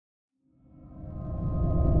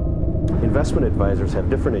investment advisors have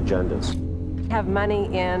different agendas. Have money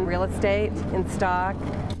in real estate, in stock.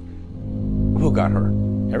 Who got hurt?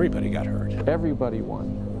 Everybody got hurt. Everybody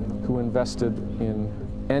won who invested in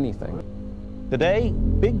anything. Today,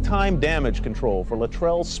 big-time damage control for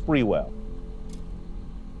LATRELL SPREWELL.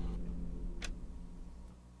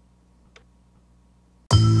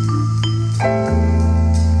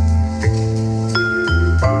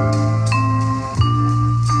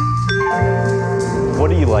 What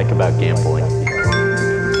do you like about gambling?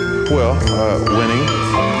 Well, winning.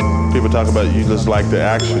 People talk about you just like the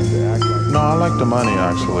action. No, I like the money,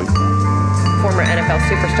 actually. Former NFL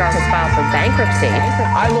superstar has filed for bankruptcy.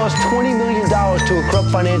 I lost $20 million to a corrupt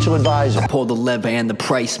financial advisor. Pull the lever and the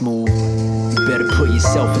price move. You better put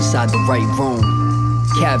yourself inside the right room.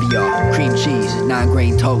 Caviar, cream cheese,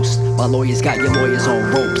 9-grain toast. My lawyers got your lawyers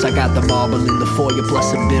on ropes. I got the marble in the foyer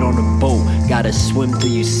plus a bit on the boat. Gotta swim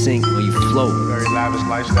till you sink or you float. Very lavish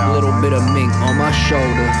lifestyle. A little bit of mink on my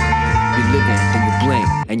shoulder. You living, then you blink,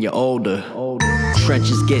 and you're older.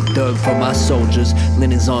 Trenches get dug for my soldiers.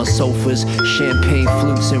 Linens on sofas, champagne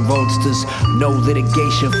flutes and roadsters. No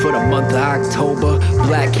litigation for the month of October.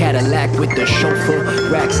 Black Cadillac with the chauffeur.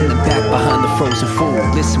 Racks in the back behind the frozen food.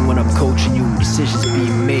 Listen when I'm coaching you. Decisions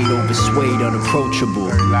being made over suede, unapproachable.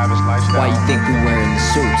 Very lavish lifestyle. Why you think we wearing the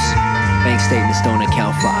suits? Bank statements don't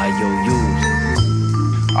account for IOUs.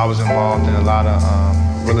 I was involved in a lot of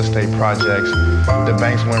real estate projects. The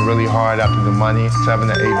banks went really hard after the money, 7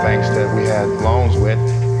 to 8 banks that we had loans with,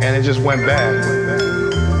 and it just went bad.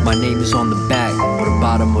 My name is on the back or the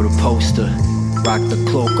bottom of the poster. Rock the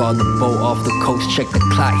cloak on the boat off the coast. Check the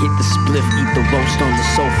clock, hit the spliff, eat the roast on the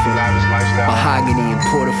sofa. Mahogany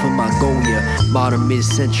imported from Mongolia. Modern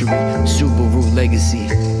mid-century, Subaru legacy.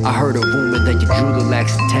 I heard a rumor that your jeweler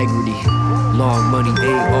lacks integrity. Long money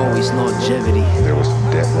ain't always longevity. There was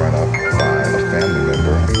some debt run up by a family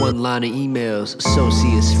member. One line of emails,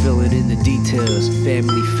 associates filling in the details.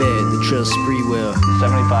 Family fed, LATRELL SPREWELL. $75,000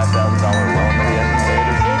 loan that he hasn't paid?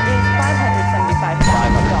 It is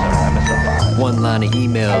 $575,000. One line of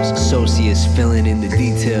emails, associates filling in the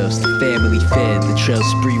details. The family fed, LATRELL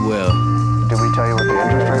SPREWELL. Did we tell you what the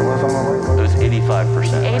interest rate was on the loan? It was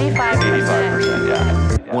 85%. 85%.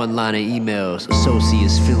 Yeah. One line of emails,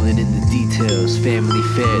 associates filling in the details. Family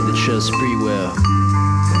fed, LATRELL SPREWELL.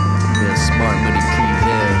 Yeah, smart money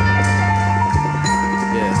prevail.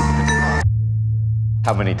 Yeah.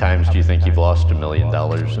 How many times do you think you've lost $1 million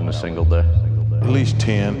in a single day? At least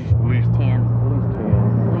 10. At least 10.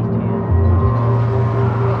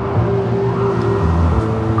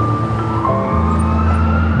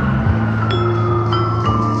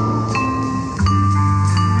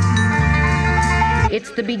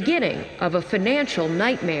 It's the beginning of a financial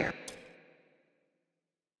nightmare.